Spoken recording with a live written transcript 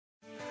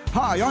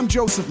Hi, I'm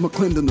Joseph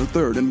McClendon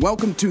III, and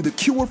welcome to the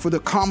Cure for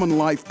the Common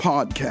Life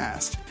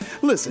podcast.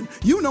 Listen,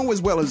 you know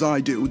as well as I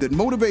do that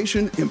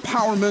motivation,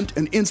 empowerment,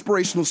 and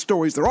inspirational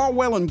stories, they're all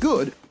well and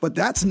good, but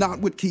that's not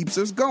what keeps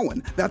us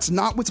going. That's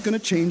not what's going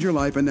to change your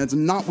life, and that's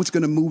not what's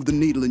going to move the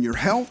needle in your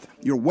health,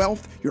 your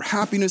wealth, your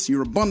happiness,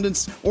 your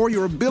abundance, or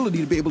your ability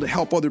to be able to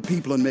help other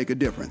people and make a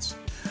difference.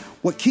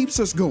 What keeps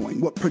us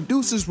going, what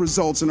produces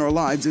results in our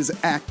lives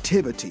is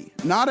activity,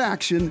 not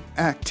action,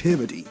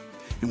 activity.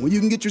 And when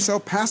you can get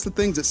yourself past the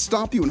things that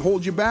stop you and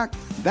hold you back,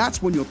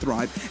 that's when you'll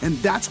thrive, and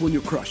that's when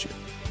you'll crush it.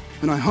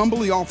 And I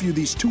humbly offer you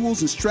these tools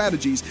and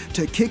strategies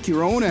to kick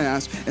your own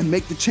ass and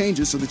make the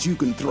changes so that you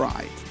can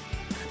thrive.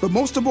 But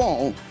most of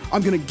all,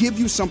 I'm going to give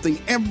you something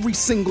every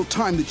single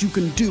time that you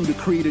can do to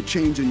create a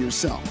change in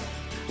yourself.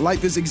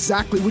 Life is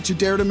exactly what you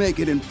dare to make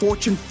it, and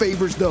fortune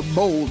favors the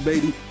bold,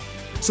 baby.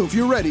 So if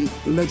you're ready,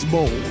 let's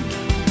bold.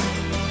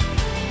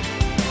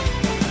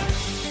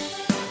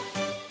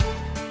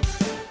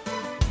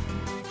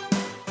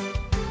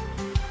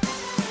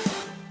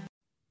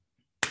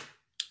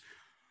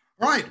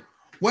 All right.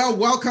 Well,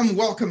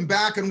 welcome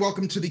back, and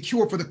welcome to the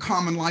Cure for the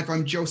Common Life.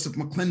 I'm Joseph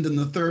McClendon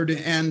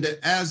III, and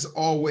as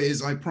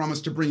always, I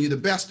promise to bring you the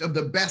best of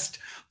the best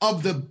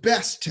of the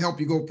best to help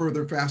you go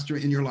further, faster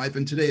in your life.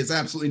 And today is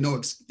absolutely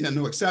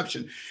no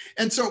exception.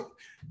 And so,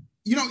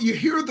 you know, you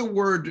hear the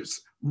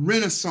words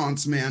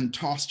Renaissance man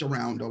tossed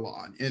around a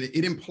lot, and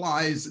it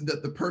implies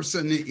that the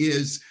person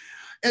is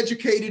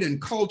educated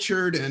and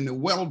cultured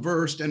and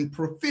well-versed and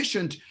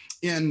proficient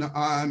in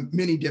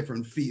many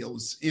different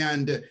fields.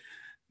 And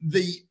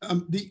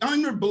the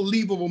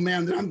unbelievable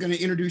man that I'm going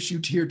to introduce you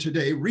to here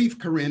today, Reef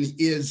Karim,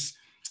 is,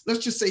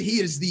 let's just say, he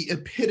is the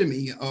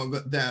epitome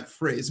of that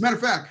phrase. Matter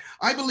of fact,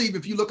 I believe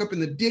if you look up in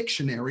the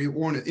dictionary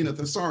or in a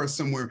thesaurus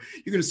somewhere,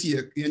 you're going to see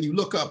and you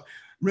look up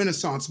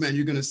Renaissance man,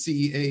 you're going to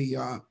see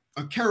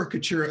a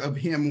caricature of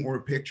him or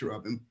a picture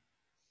of him.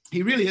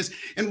 He really is.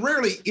 And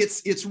rarely,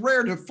 it's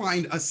rare to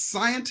find a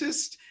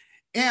scientist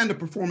and a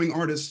performing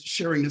artist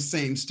sharing the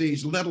same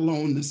stage, let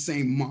alone the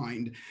same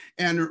mind.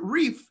 And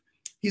Reef,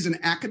 he's an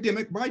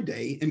academic by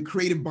day and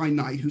creative by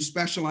night who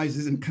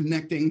specializes in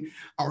connecting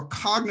our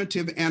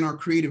cognitive and our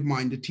creative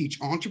mind to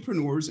teach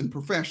entrepreneurs and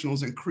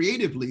professionals and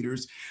creative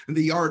leaders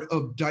the art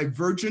of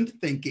divergent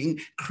thinking,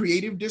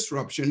 creative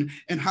disruption,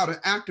 and how to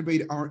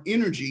activate our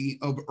energy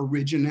of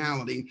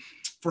originality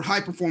for high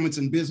performance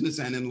in business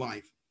and in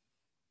life.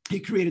 He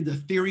created the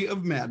theory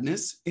of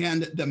madness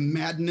and the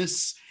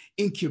madness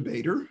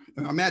incubator,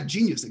 mad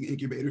genius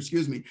incubator,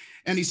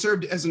 and he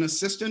served as an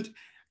assistant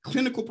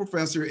clinical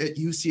professor at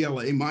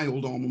UCLA, my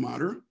old alma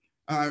mater,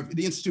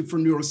 the Institute for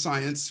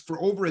Neuroscience,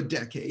 for over a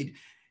decade.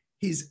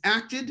 He's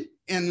acted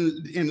in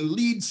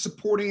lead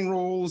supporting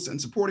roles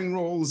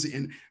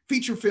in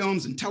feature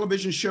films and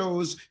television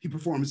shows. He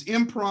performs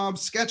improv,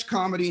 sketch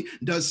comedy,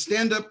 does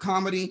stand-up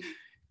comedy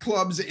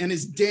clubs, and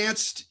has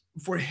danced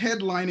for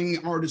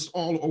headlining artists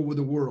all over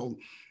the world.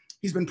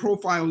 He's been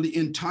profiled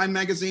in Time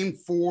Magazine,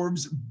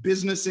 Forbes,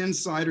 Business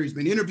Insider. He's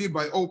been interviewed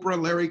by Oprah,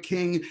 Larry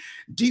King,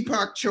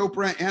 Deepak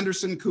Chopra,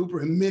 Anderson Cooper,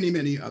 and many,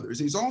 many others.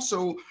 He's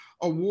also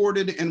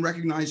awarded and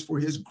recognized for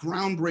his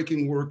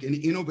groundbreaking work in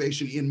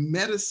innovation in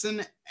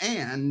medicine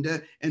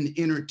and in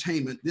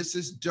entertainment. This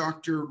is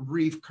Dr.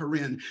 Reef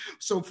Karim.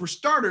 So for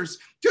starters,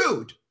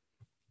 dude,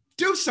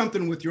 do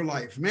something with your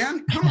life,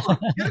 man. Come on,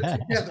 get it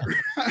together.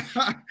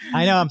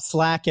 I know I'm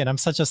slacking. I'm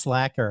such a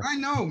slacker. I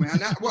know, man.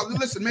 Well,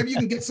 listen, maybe you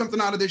can get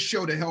something out of this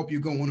show to help you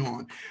going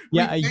on.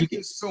 Yeah, Reef, thank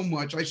you so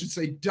much. I should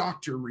say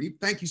Dr. Reef.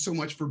 Thank you so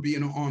much for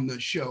being on the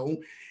show.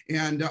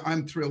 And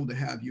I'm thrilled to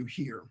have you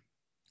here.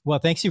 Well,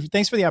 thanks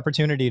for the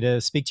opportunity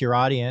to speak to your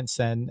audience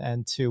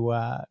and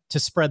to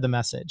spread the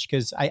message,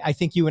 because I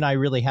think you and I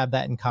really have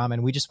that in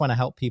common. We just want to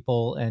help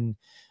people and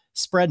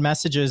spread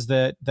messages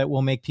that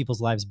will make people's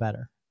lives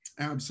better.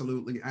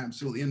 Absolutely.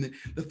 And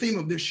the theme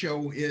of this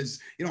show is,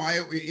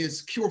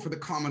 is Cure for the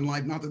Common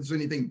Life. Not that there's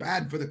anything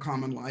bad for the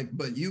common life,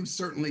 but you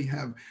certainly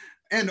have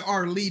and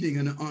are leading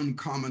an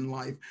uncommon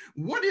life.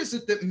 What is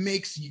it that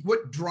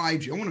what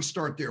drives you? I want to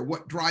start there.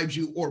 What drives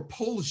you or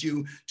pulls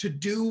you to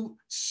do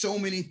so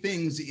many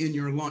things in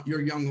your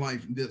young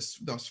life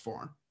thus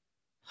far?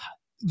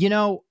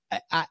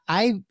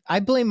 I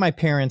blame my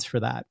parents for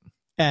that.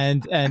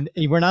 And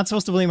we're not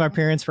supposed to blame our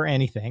parents for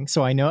anything.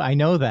 So I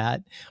know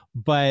that.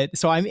 But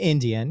so I'm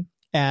Indian.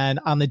 And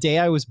on the day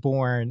I was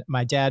born,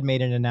 my dad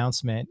made an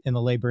announcement in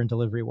the labor and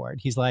delivery ward.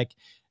 He's like,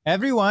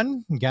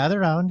 everyone,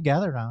 gather around.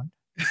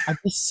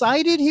 I've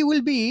decided he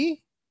will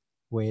be,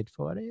 wait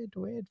for it,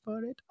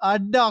 a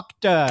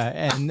doctor.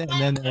 And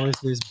then there was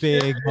this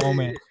big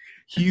moment,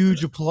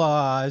 huge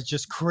applause,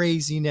 just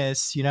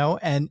craziness,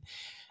 and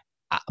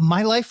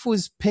my life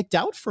was picked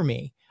out for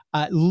me.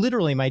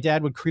 Literally, my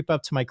dad would creep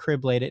up to my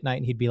crib late at night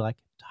and he'd be like,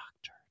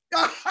 doctor.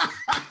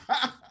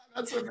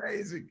 That's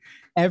amazing.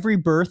 Every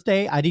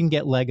birthday, I didn't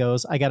get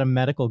Legos. I got a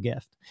medical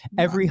gift.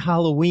 Every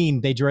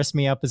Halloween, they dressed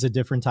me up as a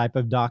different type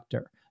of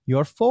doctor.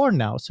 You're 4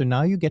 now, so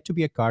now you get to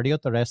be a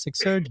cardiothoracic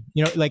surgeon.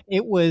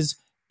 It was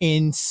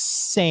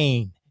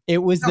insane. It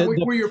was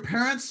were your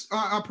parents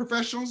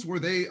professionals? Were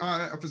they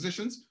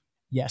physicians?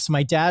 Yes,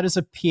 my dad is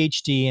a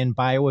PhD in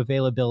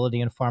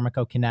bioavailability and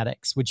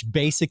pharmacokinetics, which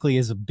basically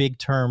is a big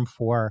term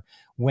for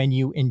when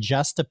you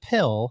ingest a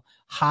pill,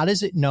 how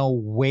does it know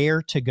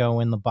where to go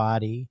in the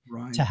body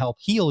Right. to help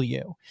heal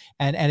you?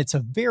 And it's a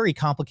very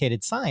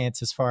complicated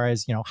science as far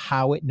as,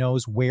 how it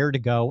knows where to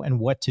go and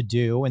what to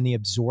do and the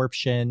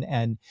absorption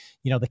and,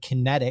 the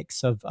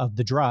kinetics of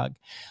the drug.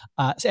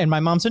 And my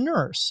mom's a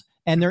nurse.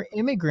 And they're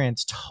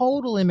immigrants,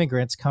 total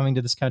immigrants coming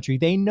to this country.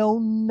 They know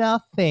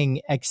nothing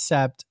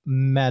except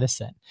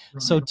medicine.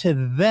 So Right. to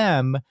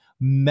them,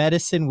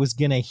 medicine was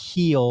going to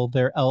heal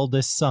their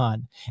eldest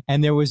son.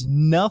 And there was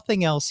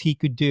nothing else he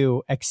could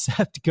do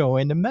except go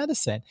into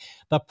medicine.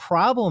 The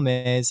problem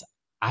is,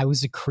 I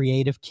was a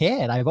creative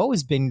kid. I've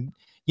always been,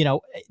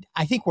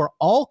 I think we're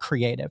all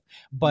creative,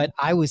 but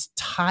I was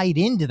tied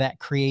into that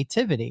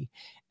creativity.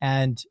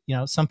 And,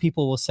 some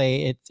people will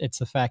say it's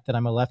the fact that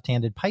I'm a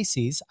left-handed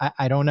Pisces.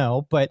 I don't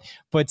know, but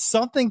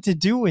something to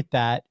do with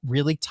that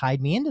really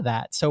tied me into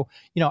that. So,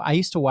 I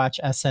used to watch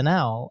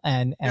SNL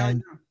and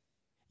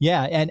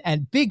yeah,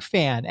 and big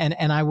fan.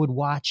 And I would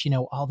watch,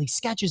 all these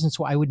sketches. And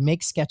so I would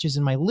make sketches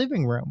in my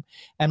living room.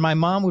 And my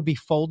mom would be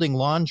folding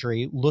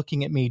laundry,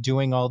 looking at me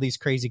doing all these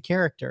crazy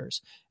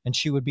characters. And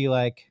she would be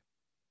like,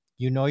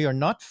 you're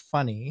not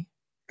funny.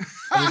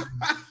 There's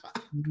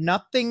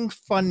nothing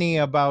funny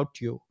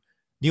about you.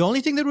 The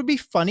only thing that would be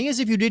funny is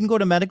if you didn't go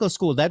to medical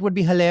school. That would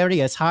be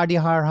hilarious. Hardy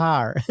har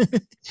har.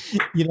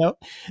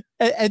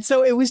 And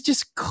so it was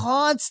just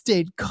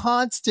constant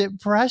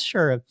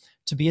pressure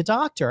to be a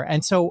doctor.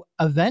 And so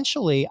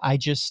eventually I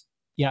just,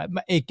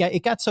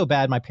 it got so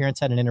bad. My parents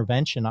had an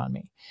intervention on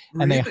me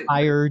and Really? they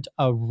hired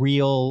a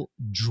real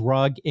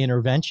drug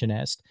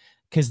interventionist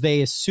because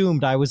they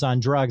assumed I was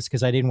on drugs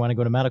because I didn't want to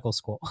go to medical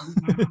school.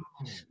 Wow.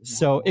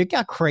 So it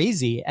got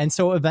crazy. And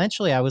so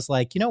eventually I was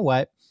like, you know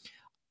what?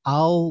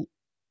 I'll,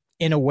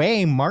 in a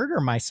way, martyr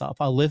myself.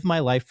 I'll live my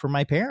life for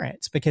my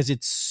parents because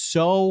it's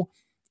so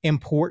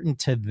important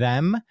to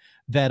them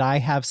that I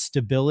have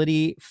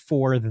stability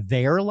for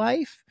their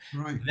life,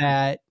 Right.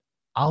 that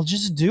I'll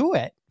just do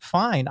it.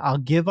 Fine. I'll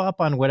give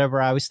up on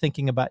whatever I was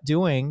thinking about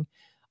doing,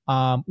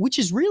 which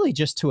is really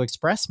just to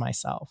express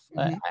myself.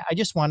 Mm-hmm. I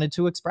just wanted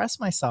to express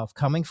myself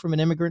coming from an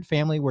immigrant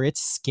family where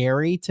it's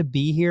scary to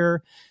be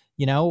here,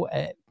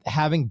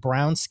 having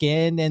brown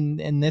skin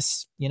in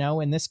this,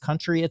 in this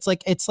country. It's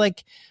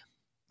like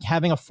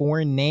having a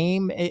foreign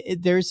name.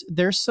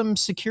 There's some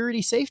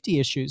security safety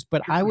issues,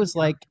 but I was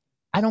like,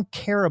 I don't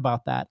care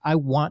about that. I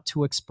want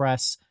to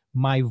express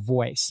my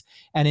voice.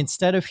 And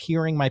instead of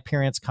hearing my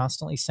parents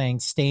constantly saying,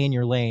 stay in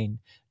your lane,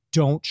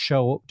 don't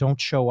show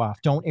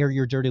off, don't air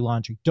your dirty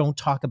laundry, don't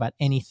talk about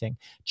anything,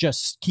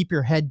 just keep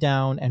your head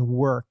down and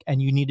work.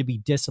 And you need to be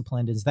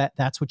disciplined.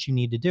 That's what you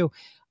need to do.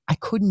 I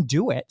couldn't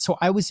do it. So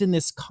I was in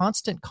this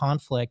constant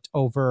conflict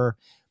over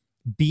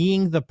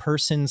being the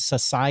person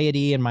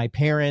society and my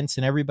parents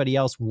and everybody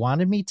else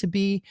wanted me to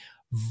be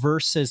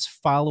versus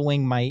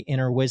following my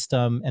inner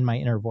wisdom and my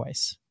inner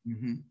voice.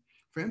 Mm-hmm.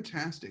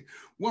 Fantastic.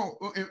 Well,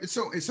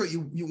 so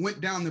you went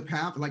down the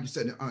path, like you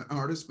said, an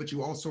artist, but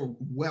you also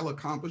well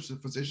accomplished, a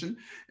physician.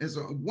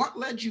 What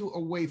led you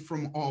away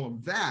from all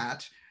of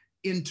that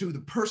into the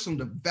personal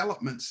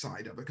development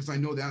side of it? Because I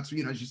know that's,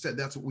 as you said,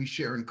 that's what we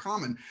share in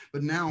common.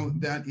 But now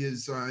that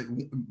is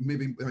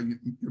maybe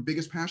your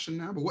biggest passion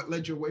now. But what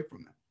led you away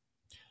from that?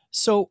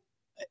 So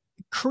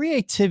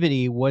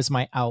creativity was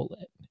my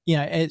outlet.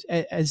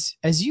 As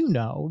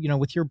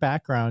with your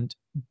background,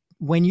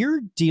 when you're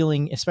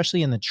dealing,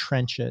 especially in the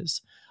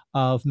trenches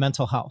of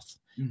mental health,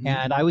 mm-hmm.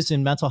 and I was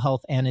in mental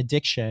health and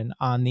addiction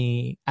on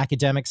the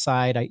academic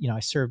side. I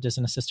served as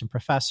an assistant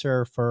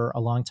professor for a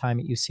long time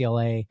at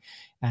UCLA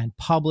and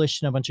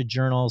published in a bunch of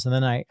journals. And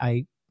then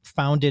I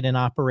founded and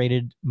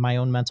operated my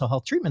own mental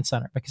health treatment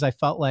center because I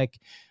felt like,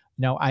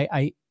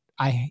 I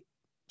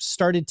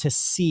started to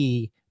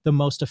see the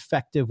most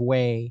effective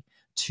way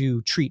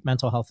to treat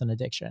mental health and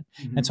addiction.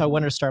 Mm-hmm. And so I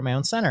wanted to start my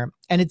own center.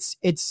 And it's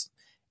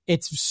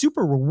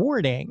super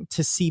rewarding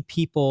to see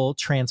people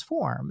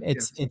transform.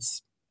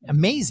 It's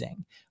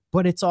amazing,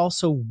 but it's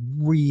also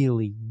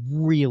really,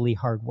 really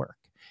hard work.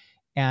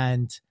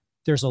 And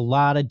there's a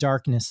lot of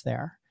darkness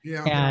there.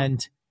 Yeah.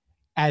 And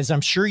as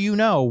I'm sure you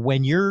know,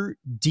 when you're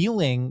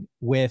dealing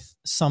with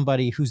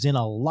somebody who's in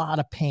a lot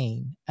of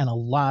pain and a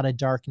lot of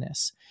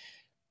darkness,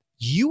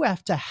 you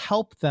have to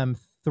help them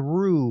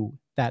through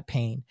that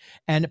pain.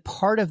 And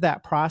part of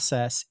that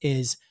process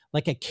is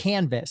like a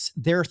canvas.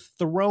 They're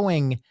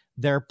throwing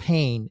their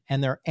pain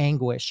and their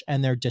anguish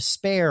and their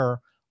despair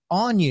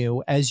on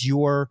you as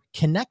you're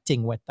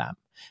connecting with them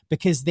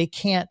because they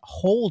can't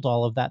hold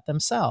all of that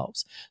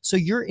themselves. So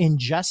you're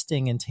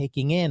ingesting and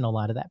taking in a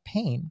lot of that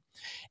pain.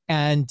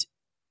 And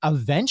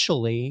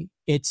eventually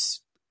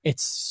it's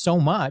so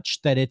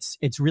much that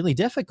it's really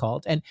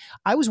difficult. And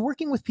I was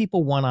working with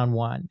people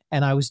one-on-one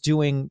and I was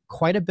doing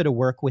quite a bit of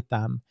work with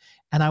them.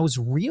 And I was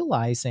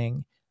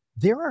realizing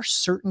there are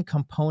certain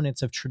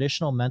components of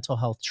traditional mental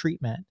health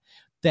treatment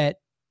that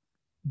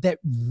that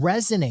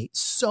resonate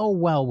so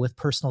well with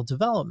personal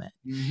development.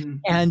 Mm-hmm.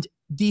 And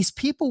these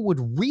people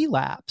would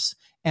relapse,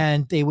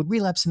 and they would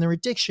relapse in their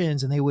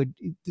addictions, and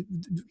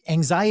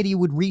anxiety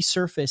would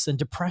resurface, and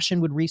depression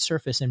would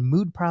resurface, and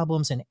mood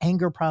problems and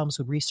anger problems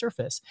would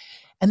resurface.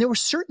 And there were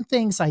certain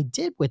things I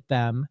did with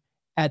them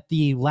at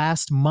the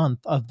last month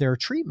of their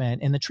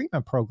treatment in the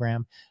treatment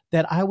program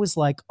that I was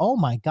like, oh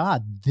my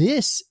God,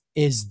 this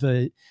is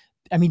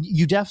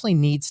you definitely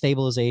need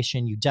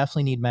stabilization. You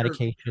definitely need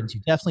medications. You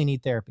definitely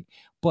need therapy.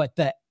 But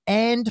the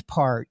end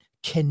part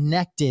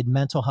connected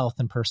mental health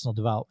and personal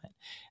development.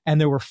 And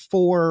there were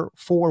four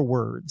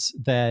words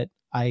that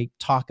I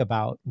talk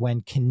about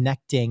when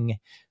connecting,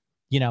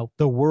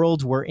 the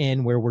world we're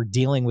in, where we're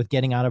dealing with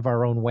getting out of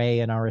our own way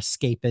and our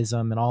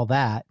escapism and all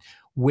that,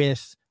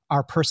 with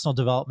our personal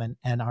development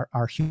and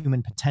our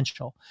human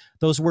potential.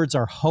 Those words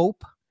are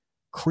hope,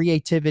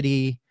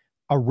 creativity,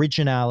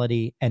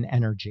 originality, and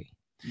energy.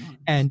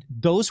 And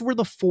those were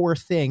the four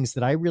things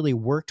that I really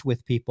worked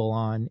with people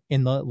on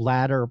in the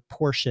latter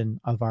portion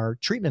of our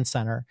treatment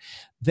center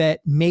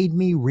that made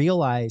me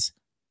realize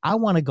I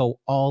want to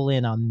go all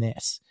in on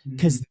this,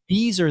 because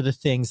these are the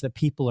things that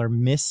people are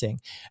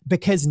missing.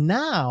 Because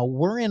now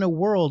we're in a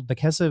world,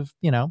 because of,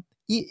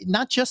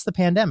 not just the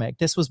pandemic,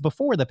 this was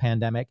before the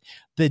pandemic,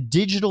 the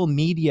digital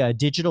media,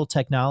 digital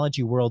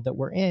technology world that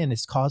we're in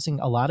is causing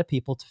a lot of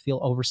people to feel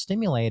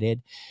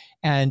overstimulated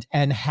and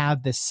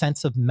have this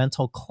sense of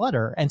mental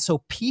clutter. And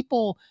so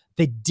people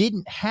that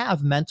didn't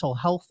have mental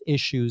health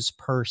issues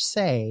per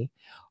se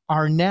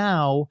are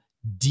now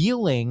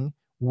dealing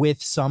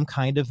with some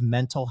kind of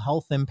mental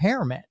health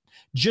impairment,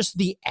 just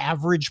the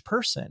average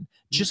person,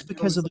 just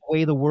because of the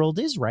way the world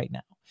is right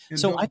now.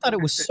 So I thought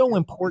it was so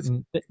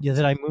important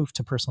that I moved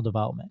to personal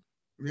development.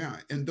 Yeah.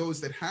 And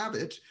those that have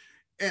it,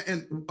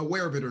 and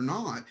aware of it or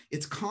not,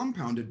 it's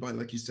compounded by,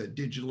 like you said,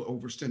 digital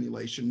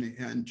overstimulation,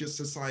 and just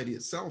society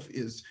itself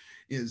is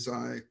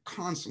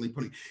constantly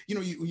putting,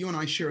 you and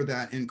I share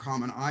that in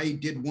common. I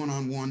did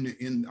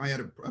one-on-one I had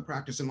a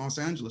practice in Los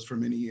Angeles for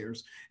many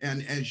years.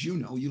 And as you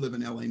know, you live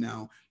in LA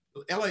now.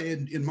 LA,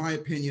 in my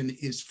opinion,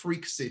 is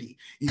freak city.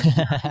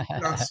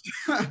 Just,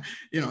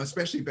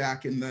 especially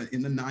back in the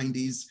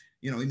 90s,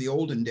 in the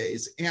olden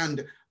days.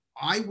 And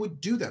I would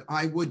do that.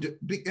 I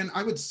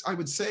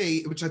would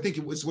say, which I think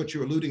it was what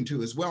you're alluding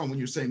to as well, when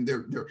you're saying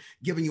they're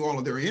giving you all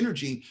of their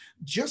energy,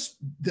 just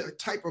the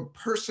type of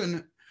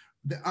person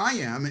that I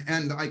am,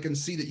 and I can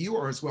see that you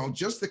are as well,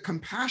 just the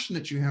compassion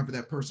that you have for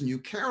that person, you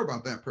care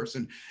about that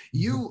person,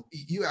 you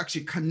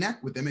actually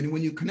connect with them. And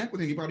when you connect with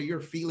anybody, you're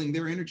feeling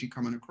their energy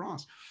coming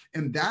across.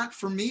 And that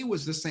for me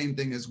was the same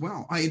thing as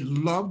well. I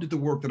loved the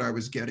work that I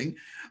was getting,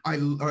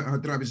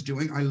 that I was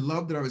doing. I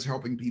loved that I was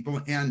helping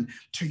people. And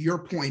to your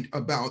point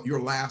about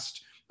your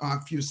last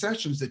few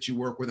sessions that you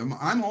work with them,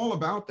 I'm all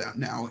about that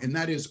now. And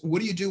that is, what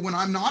do you do when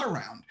I'm not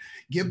around?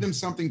 Give them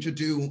something to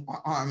do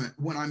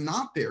when I'm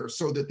not there,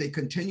 so that they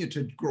continue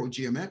to grow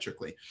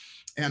geometrically.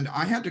 And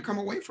I had to come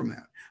away from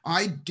that.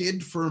 I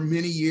did for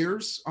many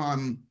years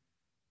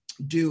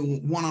do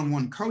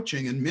one-on-one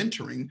coaching and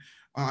mentoring.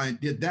 I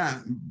did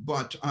that,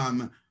 but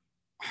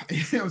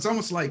it was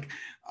almost like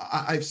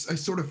I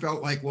sort of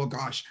felt like, well,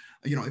 gosh,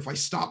 if I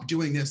stop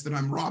doing this, then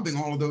I'm robbing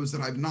all of those that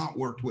I've not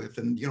worked with.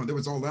 And, there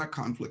was all that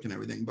conflict and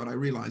everything. But I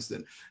realized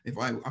that if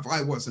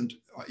I wasn't,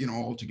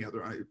 all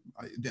together,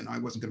 then I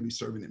wasn't going to be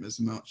serving them as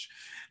much.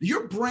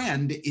 Your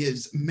brand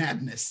is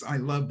madness. I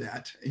love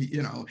that.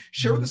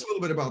 Share with us a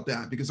little bit about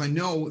that, because I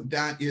know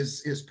that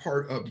is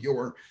part of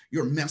your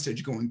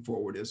message going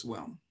forward as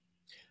well.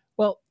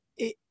 Well,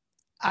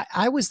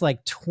 I was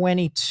like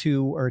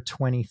 22 or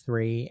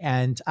 23,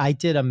 and I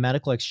did a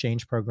medical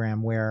exchange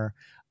program where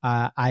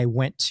I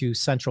went to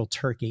central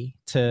Turkey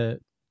to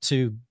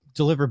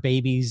deliver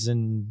babies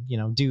and,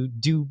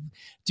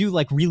 do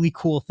like really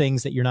cool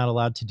things that you're not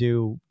allowed to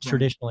do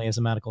traditionally as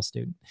a medical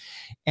student.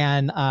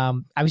 And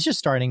I was just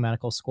starting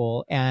medical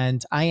school,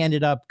 and I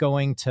ended up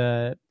going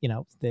to,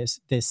 this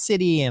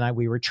city, and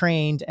we were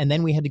trained, and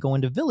then we had to go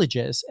into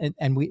villages,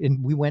 and we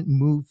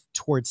moved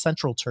towards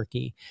central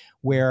Turkey,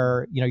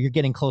 where, you're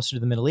getting closer to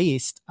the Middle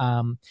East.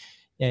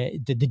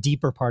 The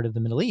deeper part of the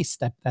Middle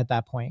East at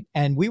that point.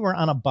 And we were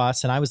on a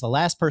bus, and I was the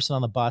last person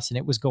on the bus, and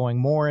it was going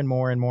more and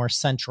more and more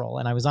central.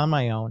 And I was on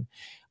my own.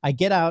 I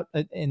get out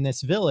in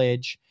this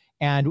village,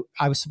 and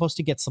I was supposed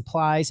to get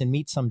supplies and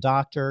meet some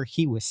doctor.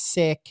 He was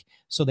sick,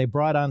 so they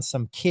brought on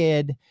some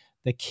kid.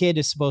 The kid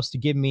is supposed to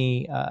give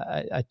me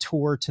a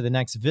tour to the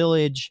next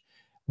village.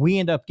 We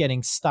end up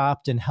getting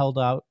stopped and held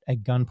out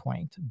at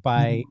gunpoint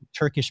by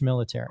Turkish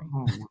military.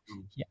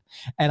 Yeah.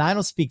 And I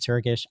don't speak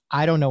Turkish.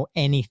 I don't know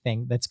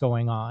anything that's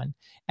going on.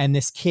 And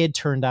this kid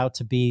turned out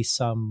to be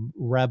some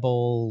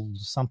rebel,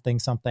 something.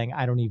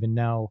 I don't even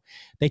know.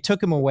 They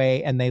took him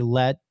away, and they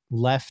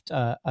left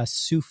a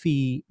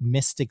Sufi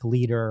mystic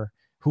leader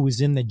who was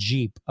in the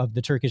Jeep of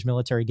the Turkish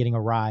military getting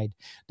a ride.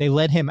 They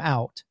let him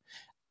out.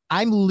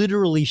 I'm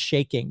literally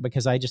shaking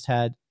because I just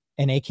had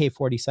an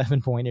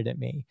AK-47 pointed at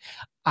me.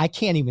 I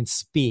can't even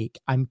speak.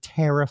 I'm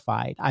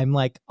terrified. I'm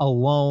like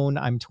alone.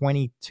 I'm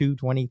 22,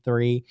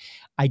 23.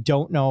 I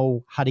don't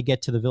know how to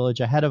get to the village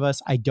ahead of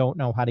us. I don't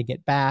know how to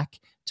get back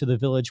to the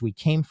village we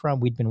came from.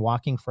 We'd been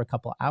walking for a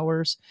couple of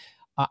hours.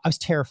 I was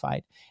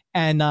terrified.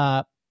 And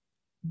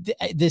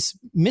this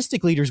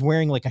mystic leader's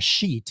wearing like a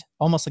sheet,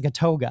 almost like a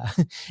toga,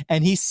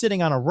 and he's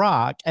sitting on a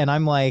rock. And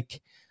I'm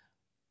like,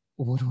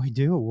 what do I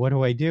do? What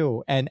do I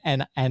do?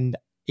 And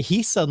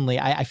he suddenly,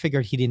 I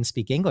figured he didn't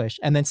speak English.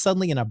 And then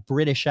suddenly in a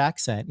British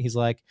accent, he's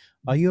like,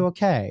 are you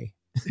okay?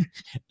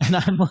 And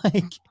I'm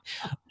like,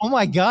 oh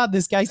my God,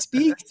 this guy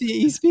speaks,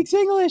 he speaks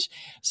English.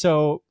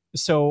 So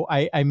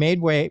I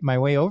made my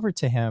way over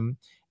to him,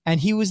 and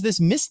he was this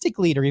mystic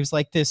leader. He was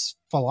like this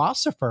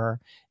philosopher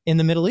in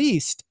the Middle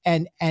East.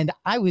 And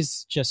I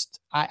was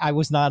just, I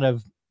was not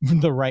of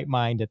the right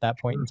mind at that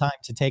point in time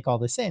to take all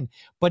this in.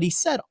 But he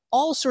said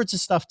all sorts of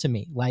stuff to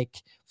me.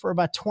 Like for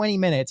about 20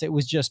 minutes, it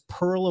was just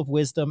pearl of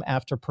wisdom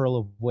after pearl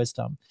of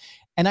wisdom.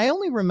 And I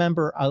only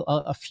remember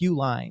a few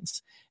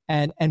lines.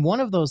 And one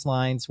of those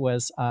lines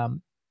was,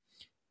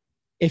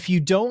 if you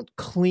don't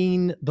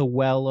clean the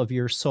well of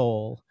your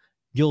soul,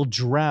 you'll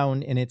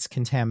drown in its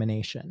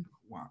contamination.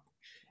 Wow.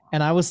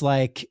 And I was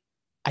like,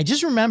 I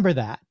just remember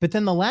that. But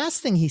then the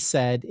last thing he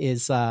said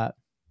is,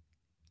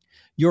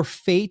 your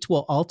fate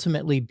will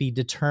ultimately be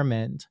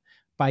determined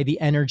by the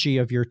energy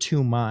of your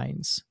two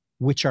minds,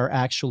 which are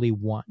actually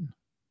one.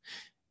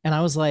 And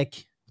I was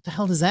like, what the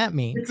hell does that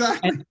mean?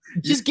 Exactly. And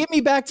just get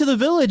me back to the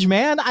village,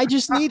 man. I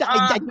just need,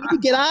 I need to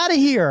get out of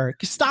here.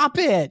 Stop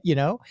it, you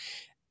know?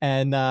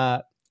 And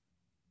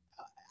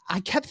I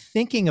kept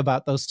thinking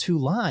about those two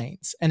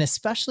lines, and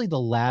especially the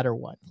latter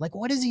one. Like,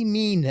 what does he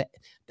mean? That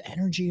the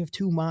energy of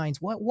two minds?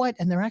 What?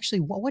 And they're actually,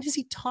 what is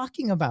he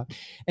talking about?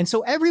 And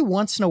so every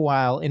once in a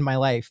while in my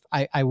life,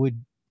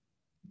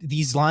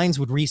 these lines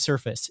would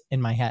resurface in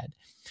my head.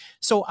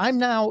 So I'm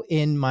now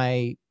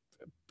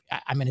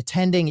I'm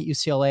attending at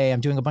UCLA.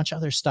 I'm doing a bunch of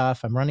other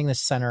stuff. I'm running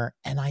this center,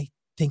 and I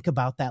think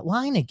about that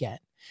line again.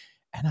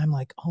 And I'm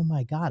like, oh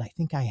my God, I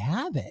think I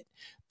have it.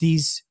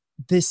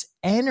 This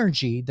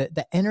energy,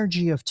 the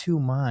energy of two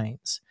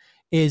minds,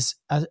 is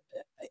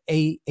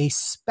a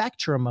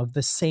spectrum of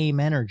the same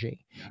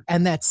energy.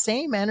 And that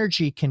same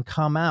energy can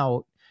come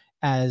out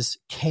as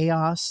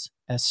chaos,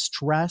 as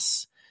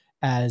stress,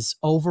 as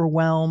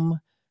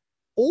overwhelm,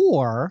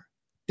 or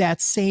that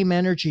same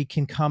energy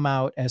can come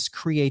out as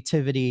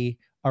creativity,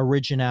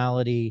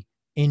 originality,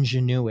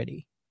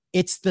 ingenuity.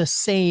 It's the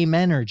same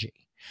energy.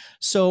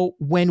 So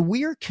when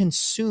we're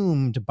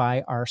consumed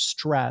by our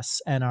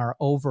stress and our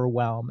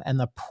overwhelm and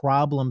the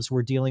problems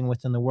we're dealing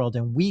with in the world,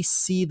 and we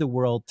see the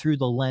world through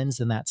the lens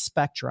in that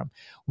spectrum,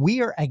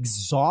 we are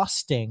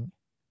exhausting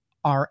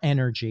our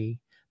energy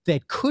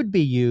that could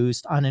be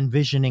used on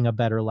envisioning a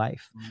better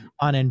life,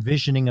 on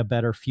envisioning a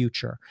better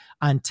future,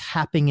 on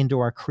tapping into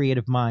our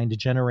creative mind to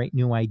generate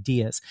new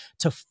ideas,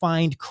 to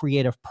find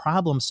creative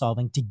problem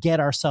solving, to get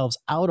ourselves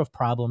out of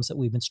problems that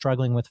we've been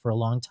struggling with for a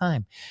long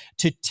time,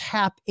 to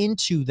tap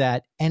into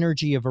that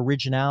energy of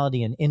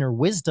originality and inner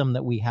wisdom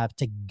that we have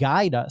to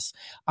guide us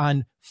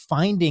on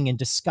finding and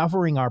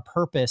discovering our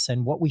purpose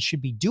and what we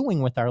should be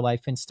doing with our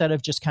life instead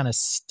of just kind of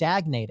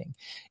stagnating.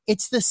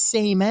 It's the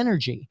same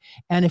energy.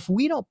 And if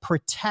we don't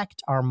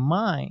protect our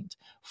mind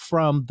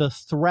from the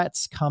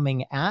threats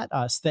coming at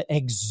us that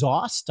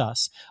exhaust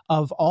us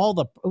of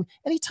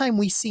anytime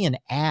we see an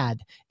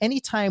ad,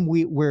 anytime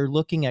we're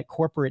looking at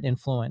corporate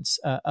influence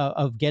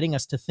of getting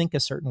us to think a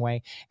certain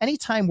way,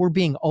 anytime we're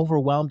being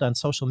overwhelmed on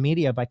social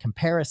media by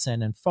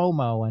comparison and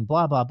FOMO and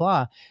blah, blah,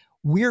 blah,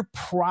 we're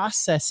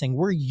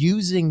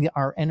using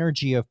our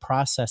energy of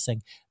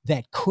processing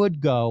that could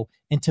go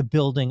into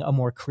building a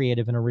more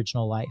creative and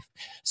original life.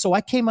 So I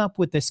came up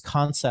with this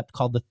concept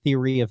called the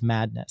theory of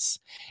madness.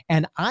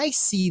 And I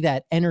see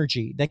that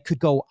energy that could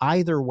go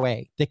either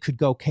way, that could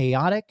go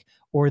chaotic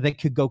or that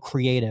could go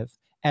creative,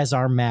 as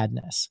our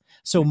madness.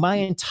 So my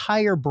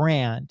entire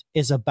brand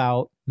is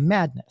about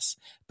madness,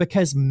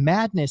 because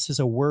madness is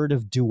a word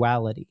of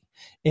duality.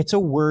 It's a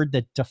word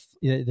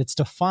that's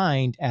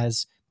defined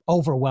as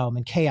overwhelm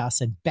and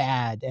chaos and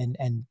bad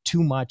and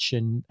too much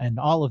and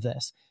all of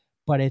this.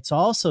 But it's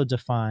also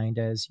defined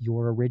as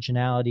your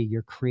originality,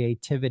 your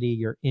creativity,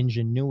 your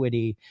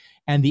ingenuity,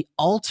 and the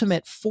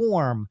ultimate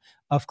form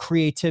of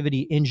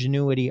creativity,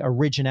 ingenuity,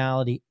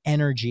 originality,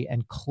 energy,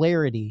 and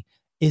clarity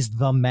is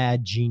the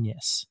mad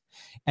genius.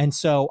 And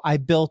so I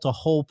built a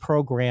whole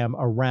program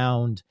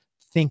around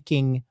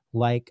thinking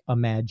like a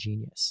mad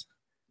genius.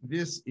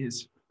 This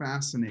is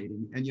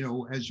fascinating. And,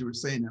 as you were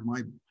saying that,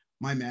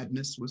 my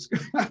madness was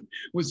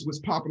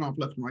was popping off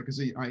left and right, because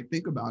I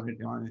think about it,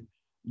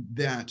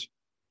 that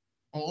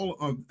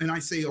and I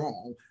say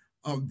all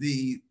of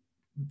the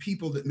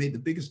people that made the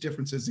biggest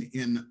differences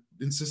in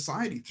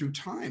society through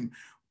time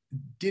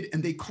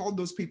and they called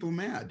those people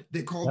mad.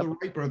 They called the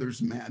Wright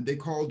brothers mad. They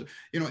called,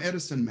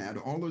 Edison mad,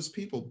 all those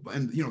people.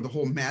 And, the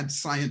whole mad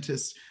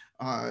scientist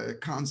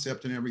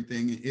concept and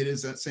everything, it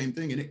is that same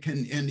thing. And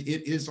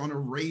it is on a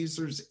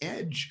razor's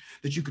edge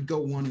that you could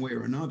go one way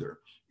or another.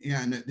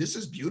 And this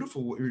is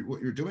beautiful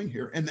what you're doing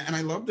here, and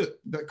I love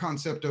the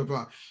concept of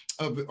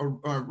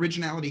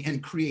originality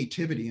and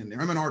creativity in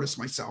there. I'm an artist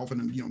myself,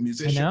 and I'm, I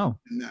musician, know.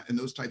 and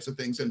those types of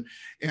things, and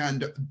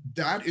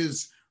that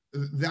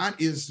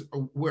is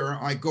where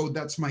I go.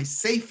 That's my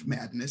safe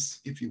madness,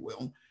 if you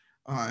will.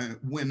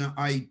 When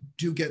I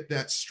do get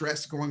that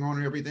stress going on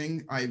and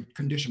everything, I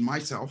condition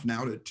myself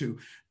now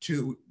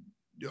to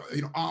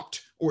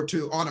opt, or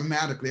to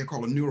automatically, I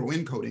call it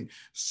neuroencoding,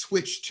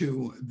 switch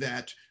to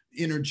that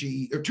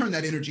energy, or turn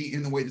that energy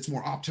in the way that's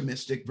more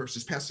optimistic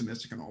versus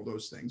pessimistic, and all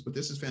those things. But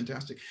this is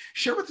fantastic.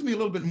 Share with us a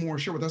little bit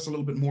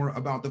more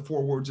about the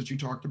four words that you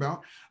talked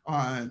about,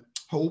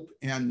 hope,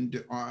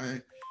 and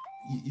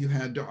you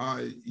had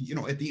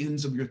at the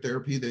ends of your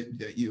therapy,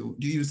 that you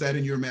do you use that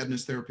in your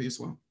madness therapy as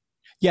well?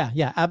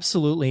 Yeah,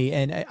 absolutely.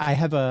 And I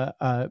have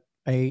an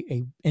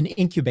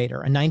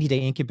incubator, a 90-day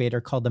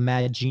incubator called the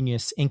Mad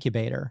Genius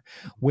Incubator,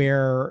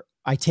 where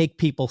I take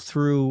people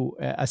through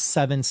a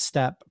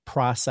 7-step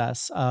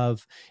process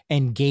of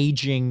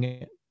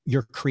engaging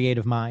your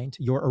creative mind,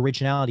 your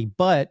originality,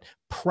 but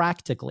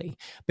practically,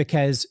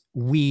 because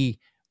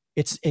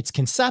it's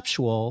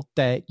conceptual,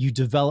 that you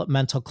develop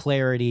mental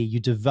clarity,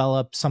 you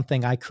develop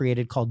something I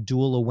created called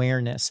dual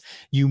awareness.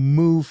 You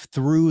move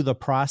through the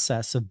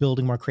process of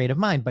building more creative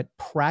mind, but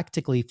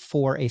practically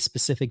for a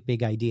specific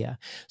big idea.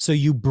 So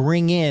you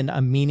bring in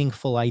a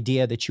meaningful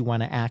idea that you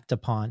want to act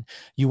upon.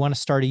 You want to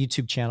start a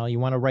YouTube channel, you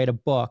want to write a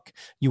book,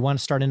 you want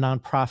to start a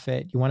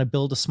nonprofit, you want to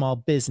build a small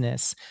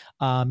business,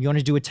 you want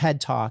to do a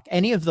TED Talk,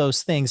 any of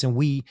those things. And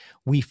we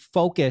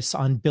focus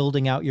on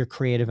building out your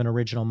creative and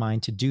original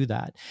mind to do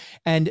that.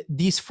 And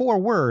these four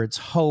words,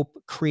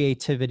 hope,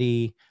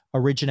 creativity,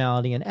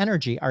 originality, and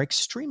energy, are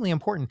extremely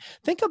important.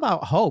 Think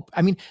about hope.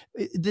 I mean,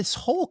 this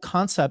whole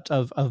concept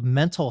of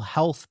mental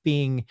health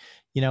being,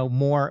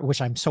 more,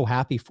 which I'm so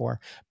happy for.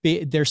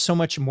 There's so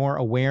much more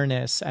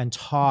awareness and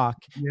talk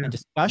and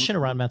discussion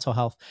around mental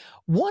health.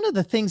 One of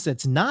the things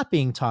that's not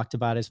being talked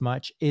about as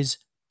much is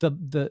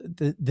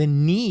the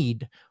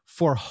need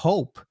for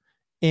hope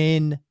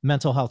in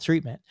mental health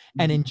treatment,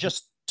 and in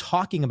just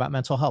talking about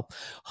mental health.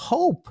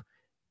 Hope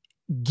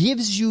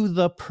gives you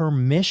the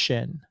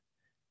permission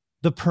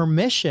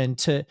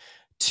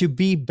to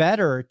be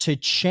better, to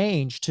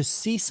change, to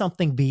see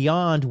something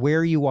beyond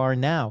where you are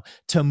now,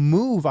 to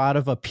move out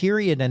of a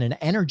period and an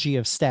energy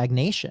of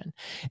stagnation.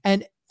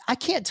 And I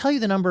can't tell you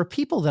the number of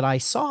people that I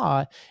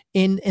saw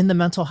in the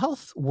mental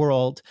health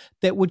world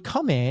that would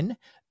come in,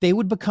 they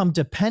would become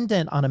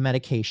dependent on a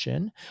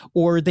medication,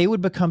 or they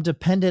would become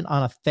dependent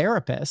on a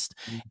therapist.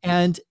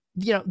 And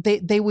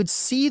they would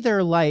see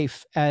their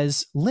life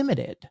as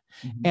limited.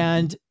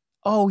 And,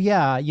 oh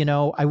yeah,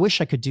 I wish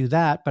I could do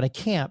that, but I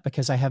can't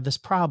because I have this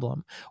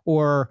problem.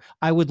 Or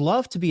I would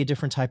love to be a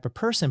different type of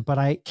person, but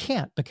I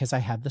can't because I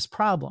have this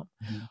problem.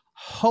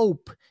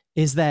 Hope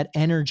is that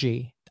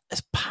energy,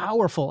 this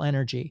powerful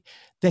energy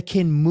that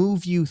can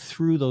move you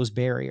through those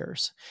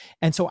barriers.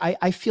 And so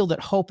I feel that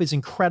hope is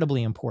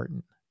incredibly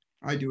important.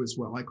 I do as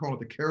well. I call it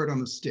the carrot on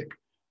the stick.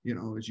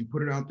 As you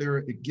put it out there,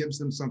 it gives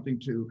them something,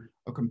 to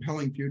a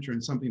compelling future,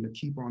 and something to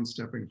keep on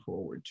stepping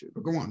forward to.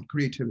 But go on,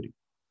 creativity.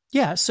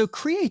 Yeah. So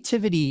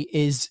creativity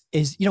is,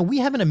 we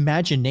have an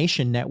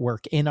imagination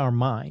network in our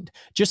mind,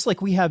 just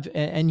like we have,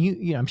 and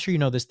I'm sure you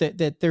know this,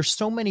 that there's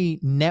so many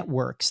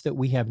networks that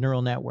we have,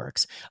 neural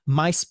networks.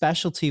 My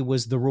specialty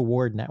was the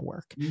reward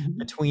network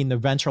between the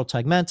ventral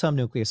tegmentum,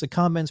 nucleus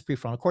accumbens,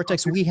 prefrontal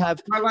cortex. Okay. We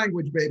have my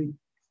language, baby.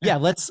 Yeah,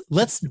 let's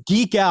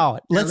geek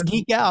out. Let's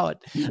geek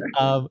out.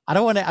 I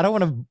don't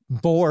want to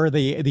bore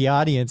the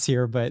audience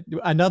here, but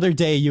another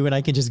day you and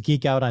I can just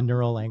geek out on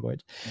neural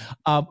language.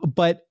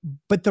 But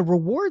the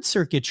reward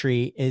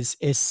circuitry is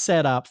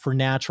set up for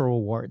natural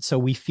rewards. So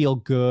we feel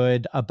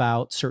good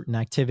about certain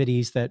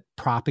activities that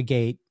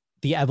propagate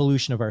the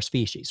evolution of our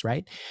species,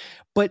 right?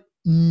 But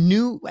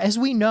as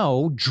we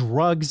know,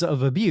 drugs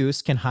of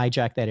abuse can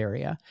hijack that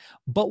area.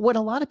 But what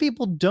a lot of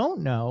people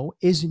don't know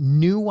is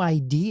new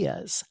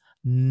ideas.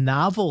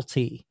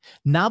 Novelty,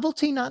 not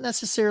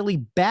necessarily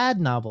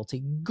bad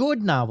novelty,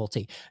 good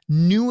novelty,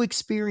 new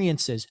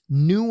experiences,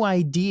 new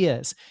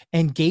ideas,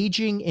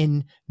 engaging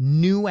in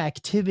new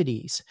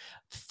activities,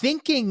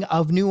 thinking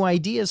of new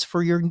ideas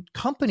for your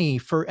company,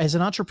 for as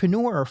an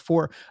entrepreneur,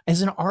 for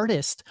as an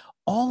artist.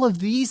 All of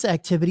these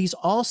activities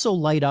also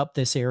light up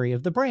this area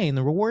of the brain,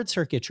 the reward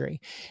circuitry.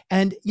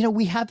 And,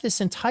 we have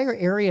this entire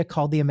area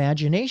called the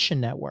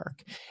imagination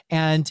network.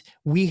 And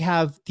we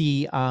have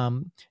the,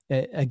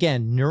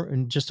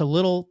 again, just a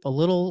little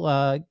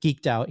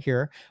geeked out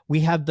here.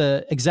 We have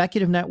the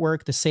executive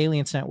network, the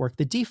salience network,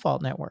 the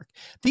default network.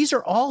 These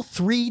are all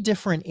three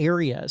different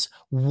areas.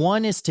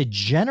 One is to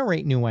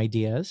generate new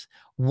ideas.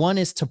 One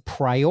is to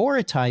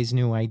prioritize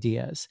new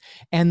ideas.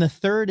 And the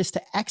third is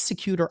to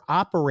execute or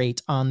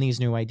operate on these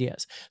new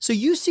ideas. So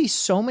you see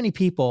so many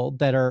people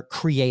that are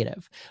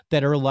creative,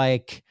 that are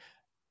like,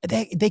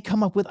 they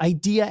come up with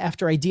idea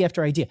after idea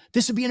after idea.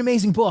 This would be an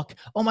amazing book.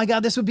 Oh my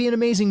God, this would be an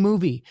amazing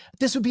movie.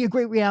 This would be a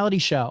great reality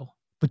show.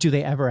 But do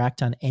they ever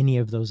act on any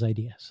of those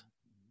ideas?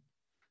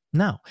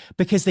 No,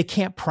 because they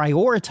can't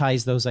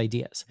prioritize those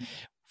ideas.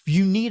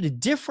 You need a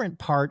different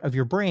part of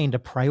your brain to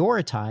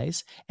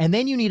prioritize, and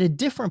then you need a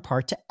different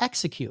part to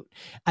execute.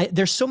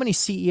 There's so many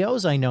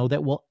CEOs I know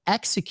that will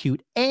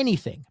execute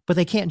anything, but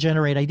they can't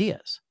generate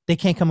ideas. They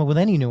can't come up with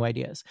any new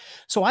ideas.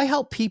 So I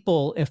help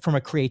people, from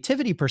a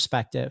creativity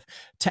perspective,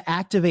 to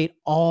activate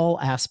all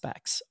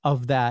aspects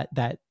of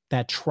that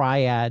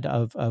triad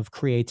of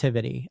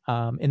creativity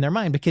in their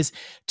mind, because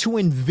to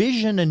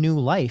envision a new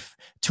life,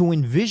 to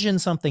envision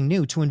something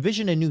new, to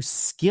envision a new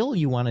skill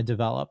you want to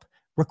develop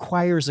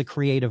requires a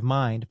creative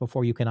mind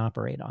before you can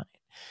operate on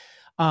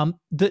it.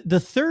 The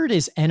third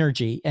is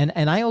energy.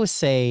 And I always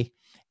say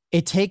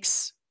it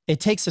takes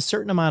a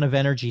certain amount of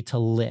energy to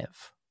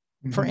live,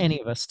 for any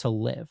of us to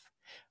live,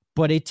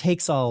 but it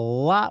takes a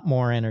lot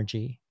more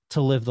energy to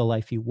live the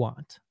life you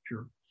want.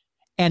 Sure.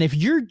 And if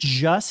you're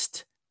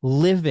just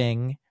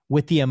living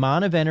with the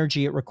amount of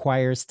energy it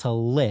requires to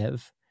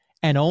live,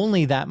 and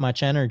only that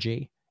much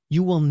energy,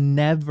 you will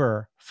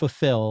never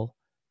fulfill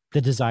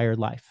the desired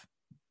life,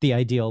 the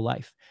ideal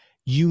life.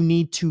 You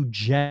need to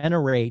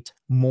generate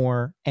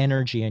more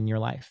energy in your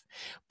life.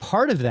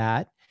 Part of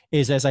that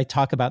is, as I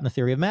talk about in the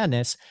theory of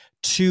madness,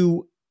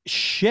 to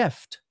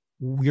shift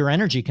your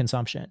energy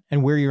consumption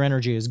and where your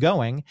energy is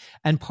going.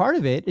 And part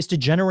of it is to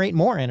generate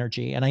more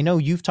energy. And I know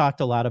you've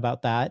talked a lot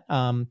about that.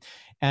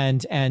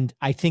 And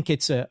I think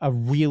it's a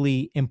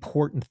really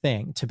important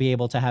thing to be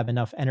able to have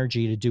enough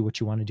energy to do what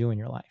you want to do in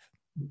your life.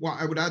 Well,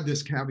 I would add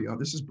this caveat.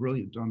 This is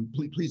brilliant.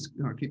 Please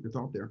keep your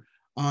thought there.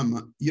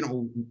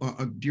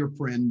 A dear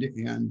friend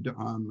and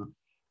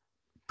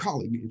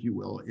colleague, if you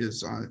will,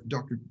 is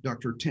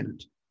Dr.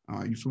 Tennant.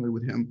 You familiar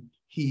with him?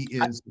 He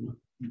is,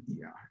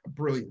 a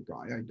brilliant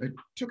guy. I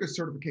took a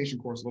certification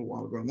course a little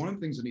while ago, and one of the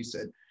things that he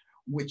said,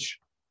 which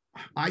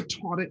I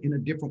taught it in a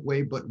different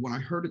way, but when I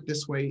heard it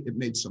this way, it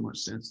made so much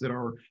sense, that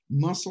our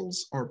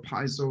muscles are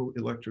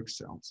piezoelectric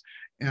cells,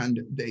 and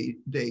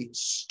they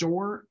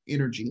store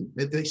energy,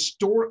 they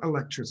store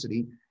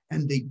electricity,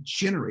 and they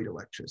generate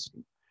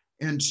electricity.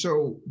 And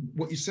so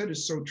what you said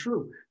is so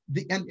true.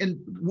 And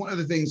one of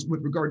the things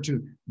with regard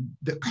to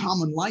the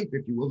common life,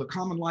 if you will, the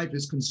common life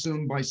is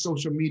consumed by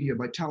social media,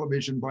 by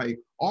television, by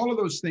all of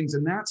those things.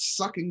 And that's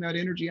sucking that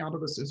energy out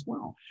of us as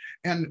well.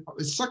 And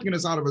it's sucking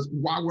us out of us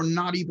while we're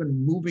not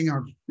even moving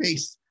our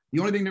face. The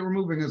only thing that we're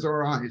moving is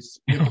our eyes,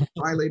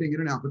 dilating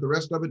in and out, but the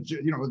rest of it,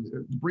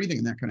 breathing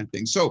and that kind of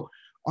thing. So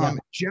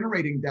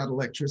generating that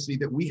electricity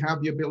that we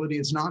have the ability,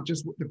 it's not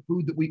just the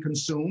food that we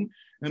consume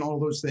and all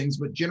those things,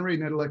 but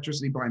generating that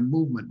electricity by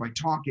movement, by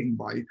talking,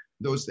 by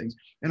those things.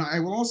 And I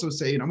will also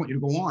say, and I want you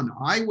to go on,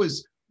 I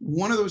was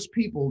one of those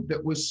people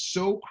that was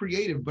so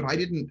creative, but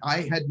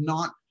I had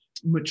not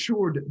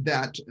matured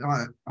that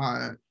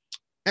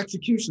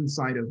execution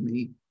side of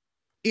me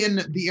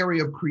in the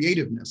area of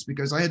creativeness,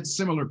 because I had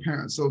similar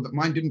parents. So that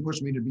mine didn't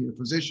push me to be a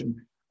physician.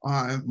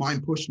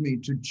 Mine pushed me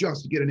to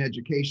just get an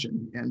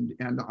education,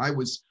 and I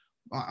was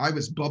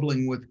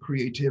bubbling with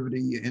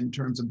creativity in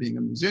terms of being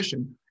a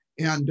musician,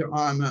 and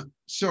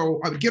so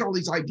I would get all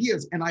these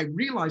ideas, and I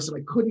realized that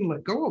I couldn't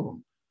let go of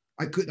them.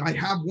 I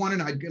have one,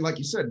 and like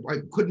you said, I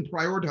couldn't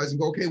prioritize and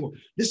go, okay, well,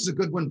 this is a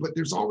good one, but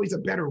there's always a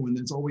better one.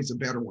 There's always a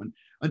better one,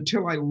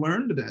 until I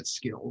learned that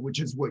skill,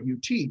 which is what you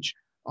teach,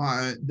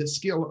 the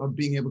skill of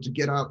being able to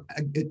get out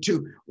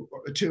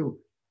to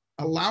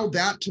allow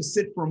that to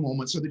sit for a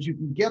moment so that you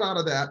can get out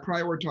of that,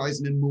 prioritize,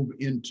 and then move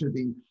into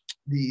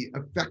the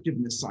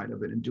effectiveness side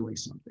of it and doing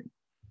something.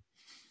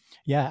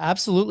 Yeah,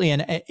 absolutely.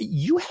 And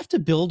you have to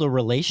build a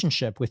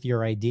relationship with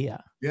your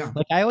idea. Yeah.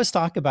 Like I always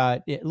talk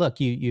about it. Look,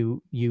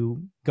 you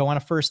go on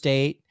a first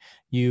date,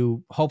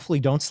 you hopefully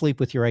don't sleep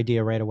with your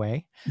idea right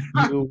away.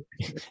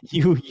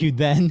 You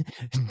then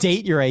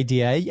date your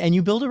idea and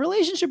you build a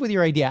relationship with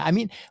your idea. I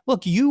mean,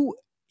 look,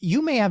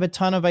 you may have a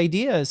ton of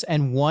ideas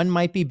and one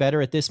might be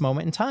better at this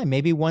moment in time.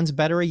 Maybe one's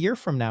better a year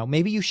from now.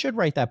 Maybe you should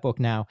write that book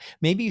now.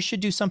 Maybe you should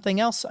do something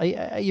else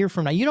a year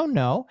from now. You don't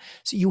know.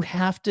 So you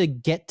have to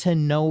get to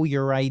know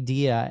your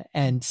idea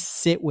and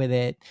sit with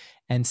it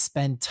and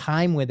spend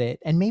time with it.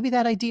 And maybe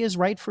that idea is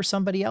right for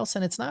somebody else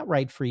and it's not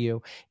right for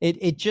you.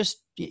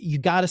 You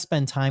got to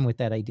spend time with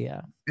that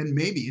idea. And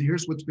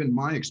here's what's been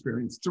my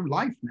experience through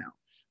life now,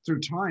 through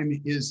time,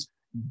 is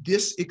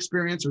this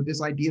experience or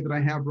this idea that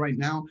I have right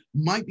now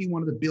might be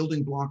one of the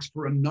building blocks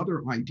for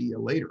another idea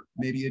later.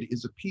 Maybe it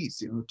is a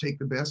piece, take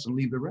the best and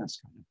leave the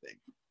rest kind of thing.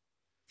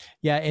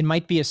 Yeah, it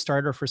might be a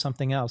starter for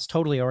something else,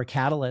 totally, or a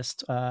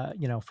catalyst,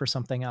 for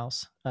something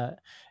else.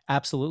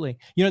 Absolutely.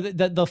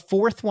 The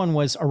fourth one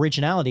was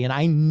originality, and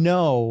I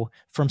know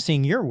from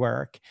seeing your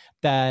work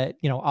that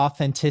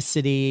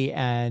authenticity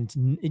and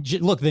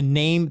look,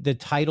 the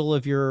title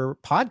of your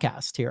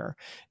podcast here,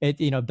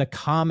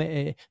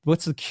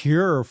 what's the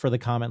cure for the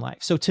common life?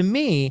 So to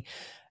me,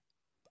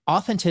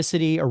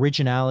 authenticity,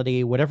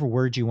 originality, whatever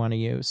word you want to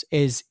use,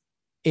 is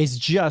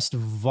just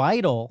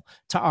vital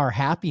to our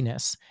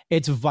happiness.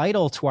 It's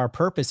vital to our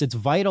purpose. It's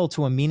vital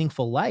to a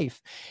meaningful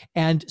life.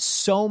 And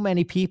so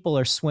many people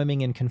are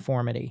swimming in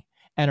conformity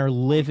and are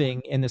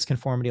living in this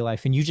conformity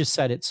life. And you just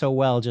said it so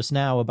well just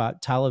now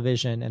about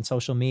television and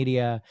social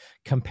media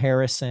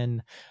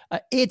comparison.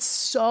 It's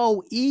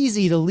so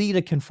easy to lead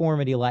a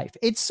conformity life.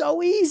 It's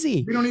so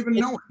easy. We don't even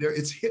know it.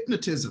 It's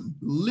hypnotism,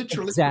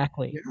 literally.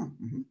 Exactly. Yeah.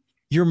 Mm-hmm.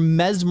 You're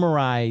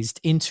mesmerized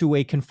into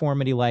a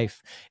conformity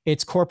life.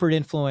 It's corporate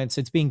influence.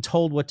 It's being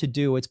told what to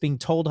do. It's being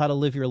told how to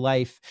live your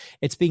life.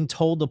 It's being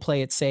told to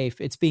play it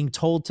safe. It's being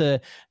told to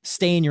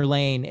stay in your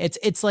lane.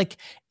 It's like,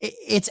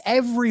 it's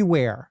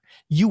everywhere.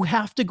 You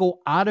have to go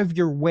out of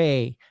your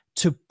way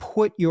to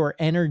put your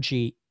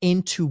energy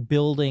into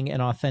building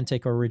an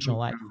authentic, original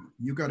life.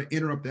 You got to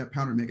interrupt that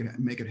pattern,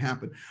 make it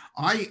happen.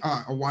 I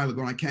a while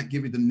ago, and I can't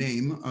give you the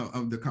name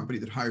of the company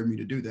that hired me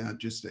to do that.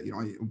 Just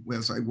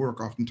as I work,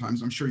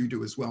 oftentimes, I'm sure you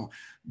do as well,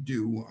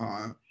 do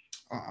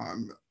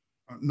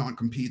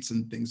non-competes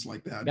and things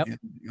like that. Yep.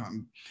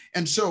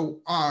 And so,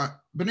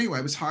 but anyway,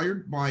 I was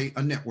hired by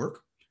a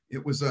network.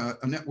 It was a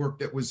network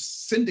that was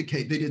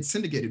syndicated. They did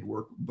syndicated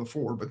work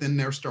before, but then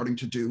they're starting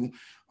to do,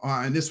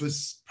 and this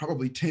was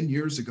probably 10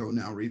 years ago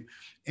now, Reef.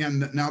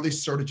 And now they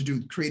started to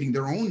do creating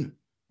their own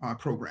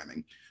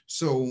programming.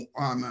 So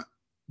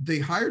they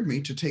hired me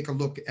to take a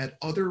look at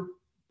other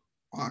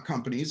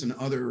companies and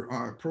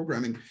other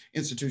programming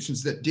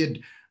institutions that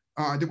did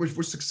that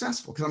were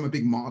successful, because I'm a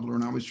big modeler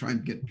and I was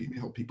trying to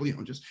help people,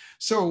 just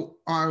so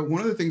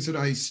one of the things that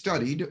I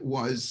studied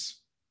was,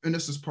 and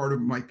this is part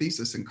of my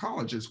thesis in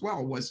college as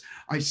well, was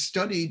I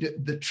studied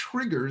the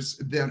triggers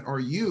that are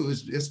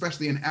used,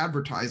 especially in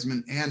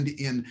advertisement and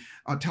in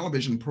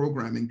television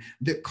programming,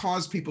 that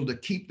cause people to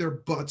keep their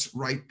butts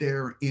right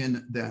there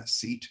in that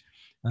seat.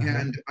 Uh-huh.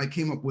 And I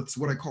came up with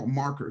what I call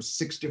markers,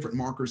 6 different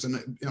markers.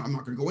 And I'm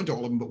not going to go into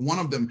all of them, but one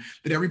of them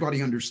that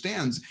everybody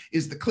understands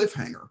is the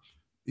cliffhanger.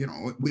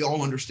 We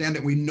all understand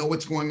it. We know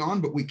what's going on,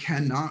 but we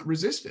cannot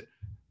resist it.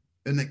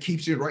 And that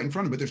keeps you right in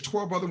front of it. There's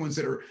 12 other ones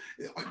that are,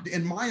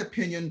 in my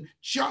opinion,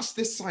 just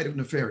this side of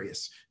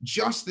nefarious,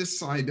 just this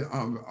side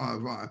of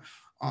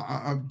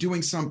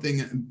doing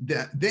something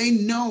that they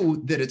know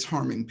that it's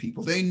harming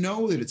people. They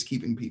know that it's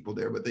keeping people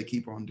there, but they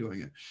keep on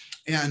doing it.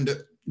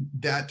 And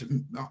that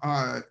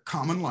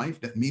common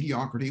life, that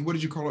mediocrity, what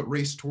did you call it?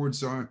 Race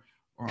towards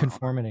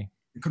conformity.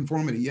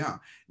 Conformity, yeah.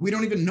 We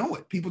don't even know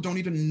it. People don't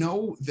even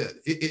know that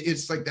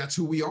it's like that's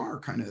who we are,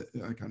 kind of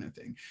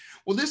thing.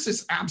 Well, this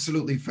is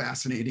absolutely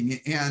fascinating,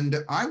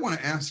 and I want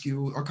to ask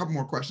you a couple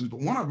more questions. But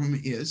one of them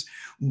is,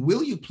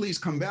 will you please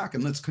come back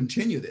and let's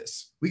continue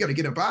this? We got to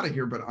get up out of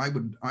here, but I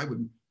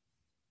would.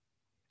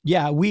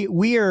 Yeah,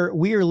 we are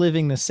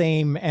living the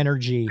same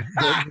energy,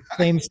 the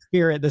same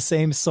spirit, the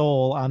same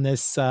soul on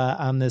this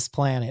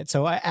planet.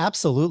 So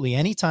absolutely,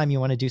 anytime you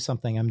want to do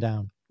something, I'm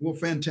down. Well,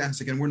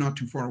 fantastic. And we're not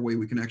too far away.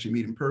 We can actually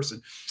meet in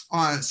person.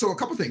 So a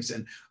couple things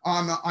then.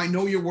 I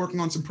know you're working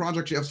on some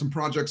projects. You have some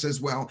projects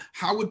as well.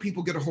 How would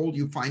people get a hold of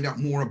you, find out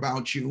more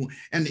about you?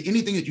 And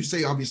anything that you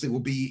say, obviously, will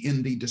be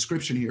in the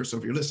description here. So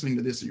if you're listening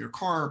to this in your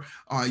car,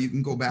 you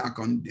can go back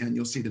and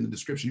you'll see it in the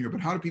description here.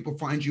 But how do people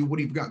find you? What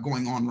have you got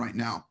going on right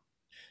now?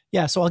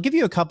 Yeah, so I'll give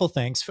you a couple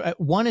things.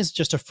 One is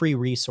just a free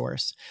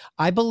resource.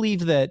 I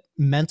believe that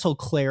mental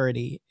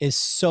clarity is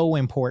so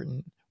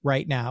important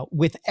right now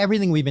with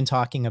everything we've been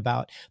talking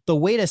about. The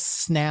way to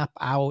snap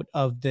out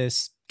of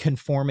this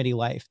conformity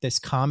life, this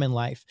common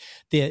life,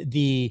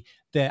 I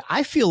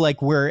feel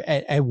like we're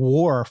at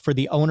war for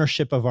the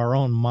ownership of our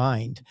own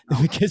mind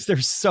because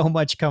there's so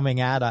much coming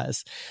at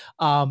us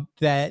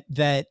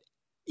that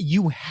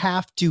you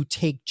have to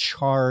take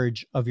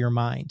charge of your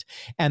mind.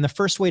 And the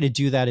first way to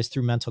do that is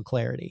through mental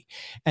clarity.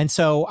 And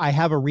so I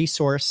have a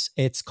resource.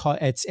 It's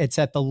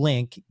at the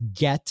link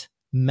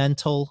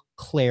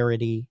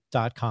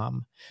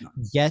getmentalclarity.com.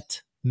 Nice.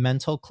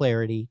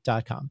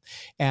 Getmentalclarity.com.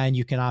 And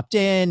you can opt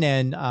in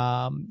and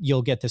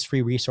you'll get this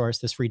free resource,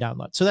 this free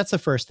download. So that's the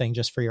first thing,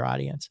 just for your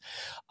audience.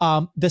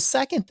 The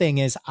second thing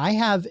is I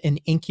have an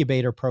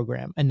incubator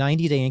program, a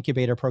 90-day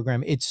incubator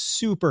program. It's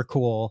super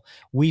cool.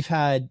 We've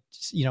had,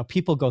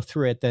 people go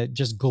through it that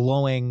just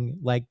glowing,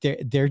 like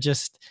they're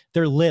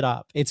lit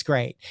up. It's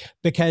great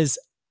because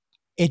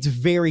it's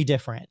very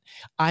different.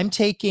 I'm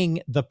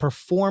taking the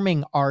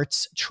performing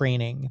arts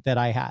training that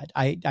I had.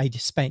 I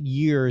spent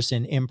years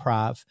in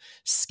improv,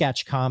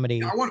 sketch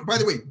comedy. By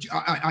the way,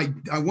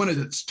 I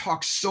wanted to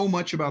talk so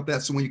much about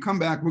that. So when you come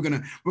back, we're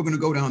gonna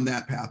go down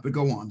that path. But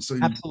go on. So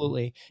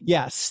absolutely,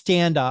 yeah.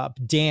 Stand up,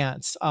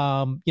 dance.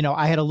 I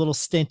had a little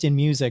stint in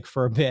music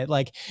for a bit.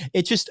 Like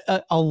it's just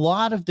a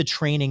lot of the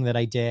training that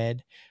I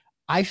did,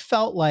 I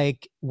felt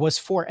like was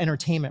for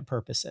entertainment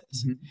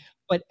purposes. Mm-hmm.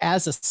 But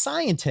as a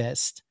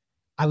scientist,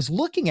 I was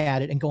looking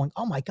at it and going,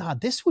 oh my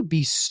God, this would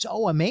be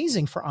so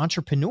amazing for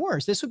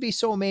entrepreneurs. This would be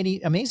so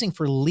amazing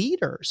for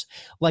leaders,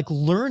 like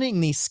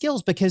learning these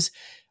skills, because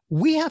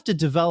we have to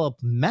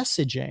develop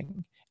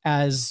messaging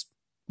as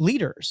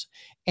leaders.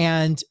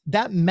 And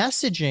that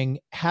messaging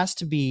has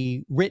to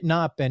be written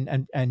up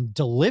and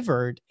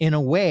delivered in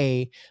a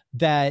way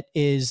that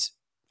is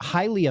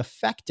highly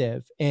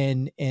effective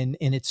in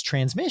its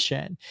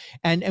transmission.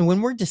 And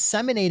when we're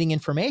disseminating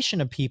information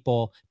to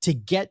people to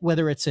get,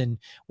 whether it's an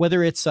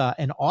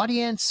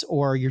audience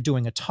or you're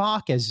doing a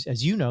talk,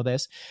 as you know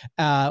this,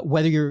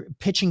 whether you're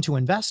pitching to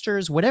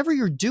investors, whatever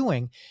you're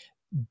doing,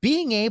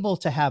 being able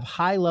to have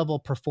high level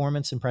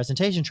performance and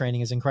presentation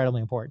training is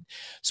incredibly important.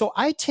 So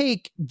I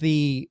take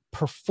the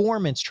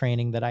performance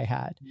training that I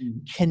had,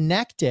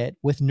 connect it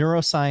with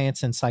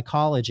neuroscience and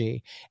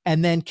psychology,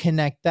 and then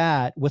connect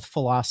that with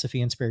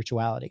philosophy and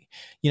spirituality.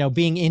 You know,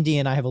 being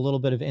Indian, I have a little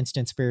bit of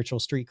instant spiritual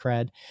street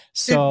cred.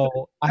 So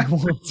I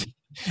want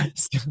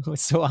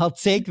so I'll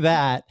take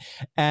that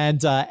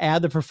and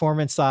add the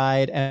performance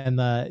side and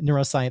the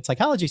neuroscience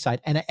psychology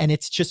side. And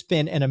it's just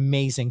been an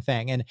amazing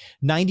thing. And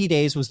 90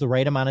 days was the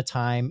right amount of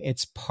time.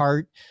 It's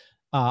part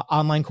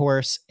online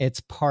course.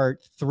 It's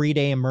part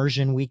 3-day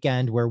immersion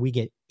weekend where we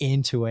get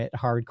into it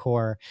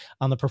hardcore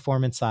on the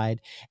performance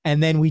side.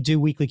 And then we do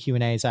weekly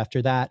Q&As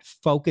after that,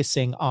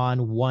 focusing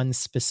on one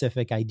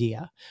specific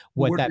idea.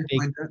 Where do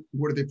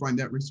they find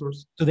that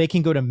resource? So they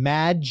can go to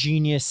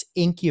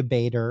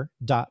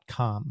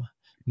madgeniusincubator.com,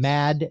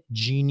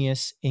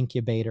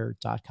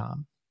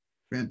 madgeniusincubator.com.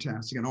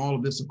 Fantastic. And all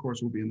of this, of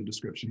course, will be in the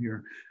description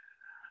here.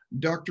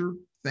 Doctor,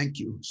 thank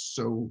you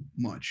so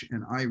much.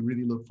 And I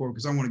really look forward,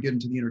 because I want to get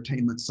into the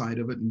entertainment side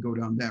of it and go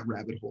down that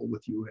rabbit hole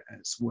with you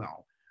as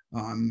well.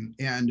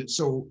 And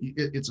so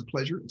it's a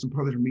pleasure. It's a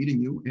pleasure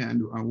meeting you,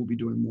 and we'll be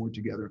doing more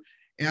together.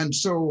 And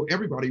so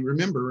everybody,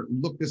 remember,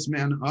 look this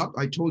man up.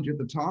 I told you at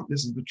the top,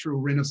 this is the true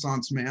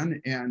Renaissance man,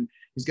 and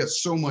he's got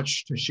so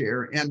much to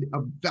share, and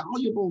a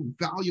valuable,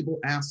 valuable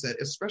asset,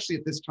 especially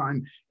at this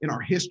time in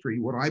our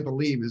history. What I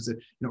believe is that,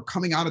 you know,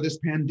 coming out of this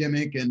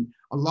pandemic, and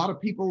a lot of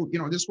people, you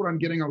know, this is what I'm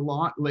getting a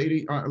lot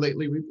lately,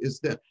 is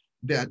that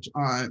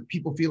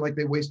people feel like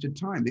they wasted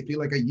time. They feel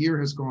like a year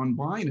has gone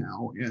by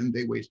now and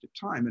they wasted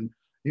time. And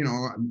you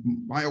know,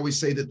 I always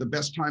say that the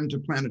best time to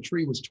plant a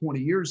tree was 20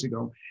 years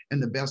ago,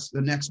 and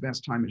the next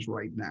best time is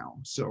right now.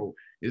 So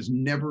it's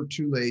never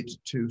too late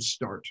to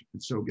start.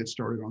 And so get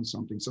started on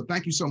something. So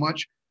thank you so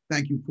much.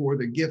 Thank you for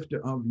the gift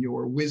of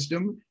your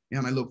wisdom,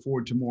 and I look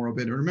forward to more of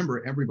it. And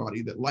remember,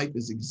 everybody, that life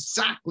is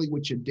exactly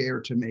what you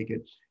dare to make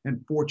it,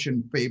 and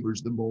fortune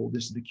favors the bold.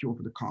 This is the cure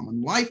for the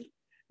common life,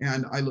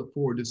 and I look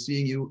forward to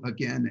seeing you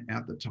again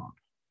at the top.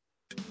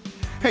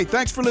 Hey,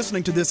 thanks for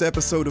listening to this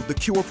episode of the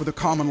Cure for the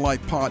Common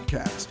Life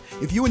podcast.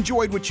 If you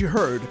enjoyed what you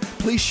heard,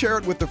 please share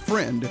it with a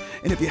friend.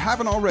 And if you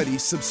haven't already,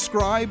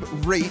 subscribe,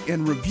 rate,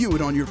 and review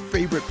it on your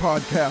favorite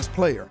podcast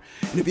player.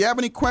 And if you have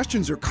any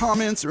questions or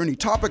comments or any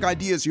topic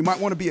ideas you might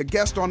want to be a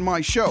guest on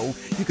my show,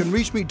 you can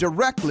reach me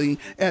directly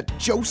at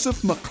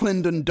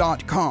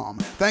josephmcclendon.com.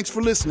 Thanks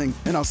for listening,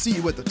 and I'll see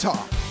you at the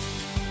top.